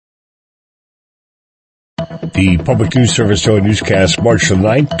The Public News Service Daily Newscast, March the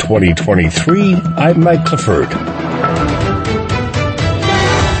 9th, 2023. I'm Mike Clifford.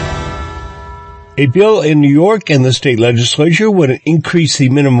 A bill in New York and the state legislature would increase the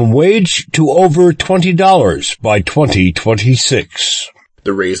minimum wage to over $20 by 2026.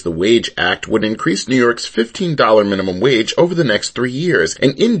 The Raise the Wage Act would increase New York's $15 minimum wage over the next 3 years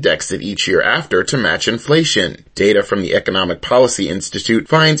and index it each year after to match inflation. Data from the Economic Policy Institute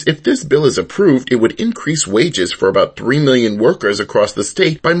finds if this bill is approved, it would increase wages for about 3 million workers across the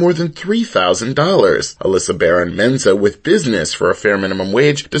state by more than $3,000. Alyssa Barron-Menza with Business for a Fair Minimum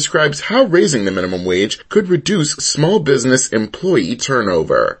Wage describes how raising the minimum wage could reduce small business employee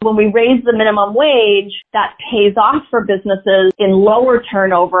turnover. When we raise the minimum wage, that pays off for businesses in lower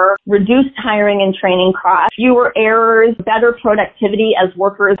turnover, reduced hiring and training costs, fewer errors, better productivity as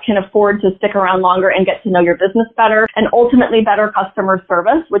workers can afford to stick around longer and get to know your business better, and ultimately better customer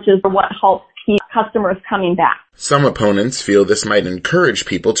service, which is what helps keep customers coming back. Some opponents feel this might encourage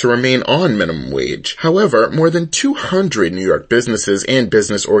people to remain on minimum wage. However, more than 200 New York businesses and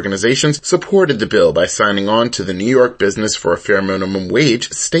business organizations supported the bill by signing on to the New York Business for a Fair Minimum Wage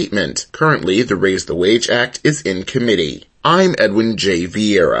statement. Currently, the Raise the Wage Act is in committee. I'm Edwin J.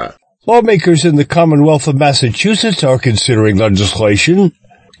 Vieira. Lawmakers in the Commonwealth of Massachusetts are considering legislation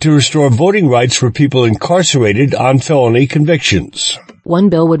to restore voting rights for people incarcerated on felony convictions. One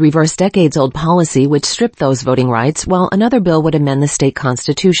bill would reverse decades-old policy which stripped those voting rights, while another bill would amend the state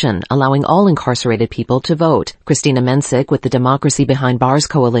constitution, allowing all incarcerated people to vote. Christina Mensick with the Democracy Behind Bars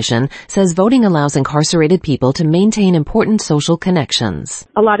Coalition says voting allows incarcerated people to maintain important social connections.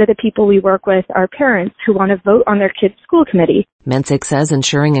 A lot of the people we work with are parents who want to vote on their kids' school committee. Mensick says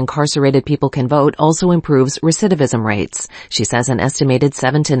ensuring incarcerated people can vote also improves recidivism rates. She says an estimated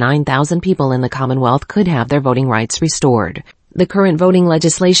 7,000 to 9,000 people in the Commonwealth could have their voting rights restored. The current voting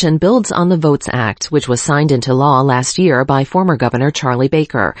legislation builds on the VOTES Act, which was signed into law last year by former Governor Charlie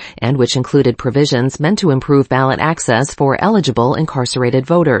Baker, and which included provisions meant to improve ballot access for eligible incarcerated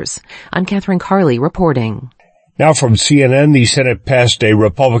voters. I'm Catherine Carley reporting. Now from CNN, the Senate passed a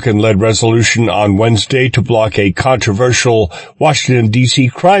Republican-led resolution on Wednesday to block a controversial Washington, D.C.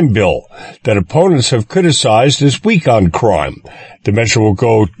 crime bill that opponents have criticized as weak on crime. The measure will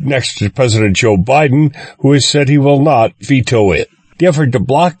go next to President Joe Biden, who has said he will not veto it. The effort to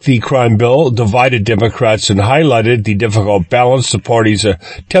block the crime bill divided Democrats and highlighted the difficult balance the parties are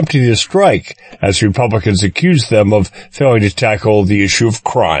attempting to strike as Republicans accuse them of failing to tackle the issue of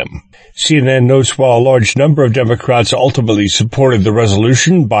crime. CNN notes while a large number of Democrats ultimately supported the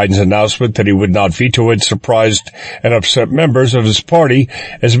resolution, Biden's announcement that he would not veto it surprised and upset members of his party,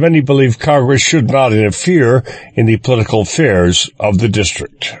 as many believe Congress should not interfere in the political affairs of the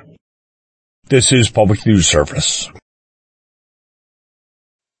district. This is Public News Service.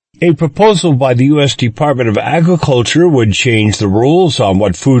 A proposal by the U.S. Department of Agriculture would change the rules on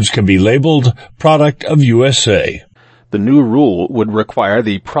what foods can be labeled Product of USA. The new rule would require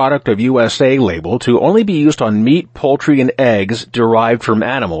the Product of USA label to only be used on meat, poultry, and eggs derived from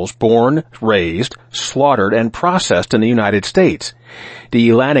animals born, raised, slaughtered, and processed in the United States. Dee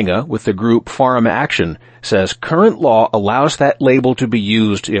Laninga with the group Farm Action says current law allows that label to be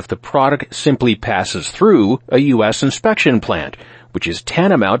used if the product simply passes through a U.S. inspection plant, which is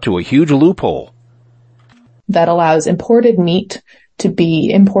tantamount to a huge loophole. That allows imported meat to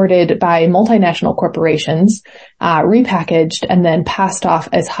be imported by multinational corporations, repackaged, and then passed off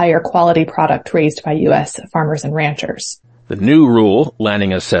as higher quality product raised by U.S. farmers and ranchers. The new rule,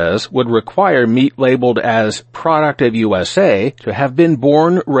 Laninga says, would require meat labeled as Product of USA to have been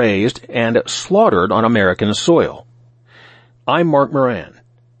born, raised, and slaughtered on American soil. I'm Mark Moran.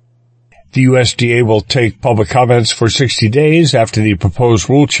 The USDA will take public comments for 60 days after the proposed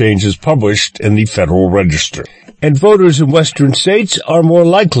rule change is published in the Federal Register. And voters in western states are more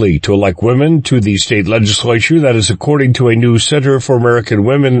likely to elect women to the state legislature. That is according to a new Center for American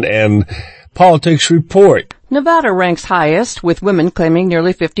Women and Politics report. Nevada ranks highest, with women claiming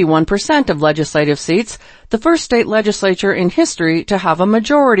nearly 51% of legislative seats, the first state legislature in history to have a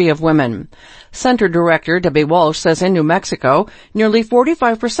majority of women. Center Director Debbie Walsh says in New Mexico, nearly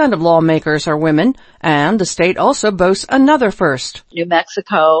 45% of lawmakers are women, and the state also boasts another first. New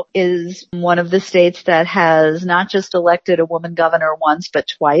Mexico is one of the states that has not just elected a woman governor once, but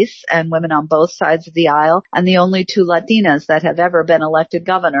twice, and women on both sides of the aisle, and the only two Latinas that have ever been elected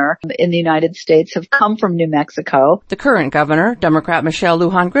governor in the United States have come from New Mexico. The current governor, Democrat Michelle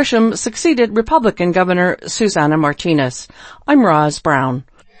Lujan Grisham, succeeded Republican Governor Susana Martinez. I'm Roz Brown.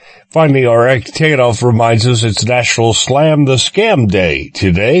 Finally, our takeoff reminds us it's National Slam the Scam Day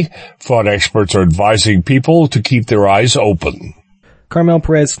today. Fraud experts are advising people to keep their eyes open. Carmel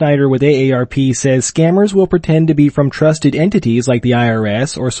Perez-Snyder with AARP says scammers will pretend to be from trusted entities like the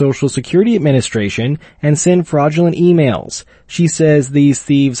IRS or Social Security Administration and send fraudulent emails. She says these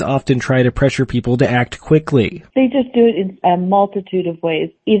thieves often try to pressure people to act quickly. They just do it in a multitude of ways,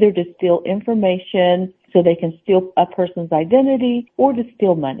 either to steal information so they can steal a person's identity or to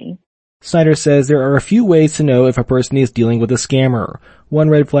steal money. Snyder says there are a few ways to know if a person is dealing with a scammer. One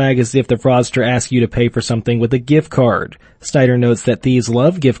red flag is if the fraudster asks you to pay for something with a gift card. Snyder notes that thieves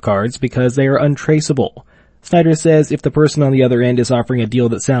love gift cards because they are untraceable. Snyder says if the person on the other end is offering a deal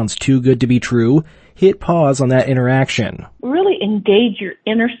that sounds too good to be true, hit pause on that interaction. Really engage your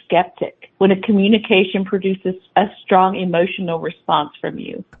inner skeptic when a communication produces a strong emotional response from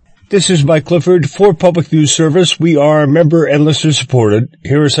you. This is Mike Clifford for Public News Service. We are member and listener supported.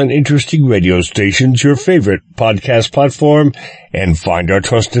 Hear us on interesting radio stations, your favorite podcast platform, and find our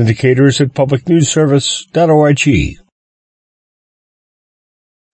trust indicators at publicnewsservice.org.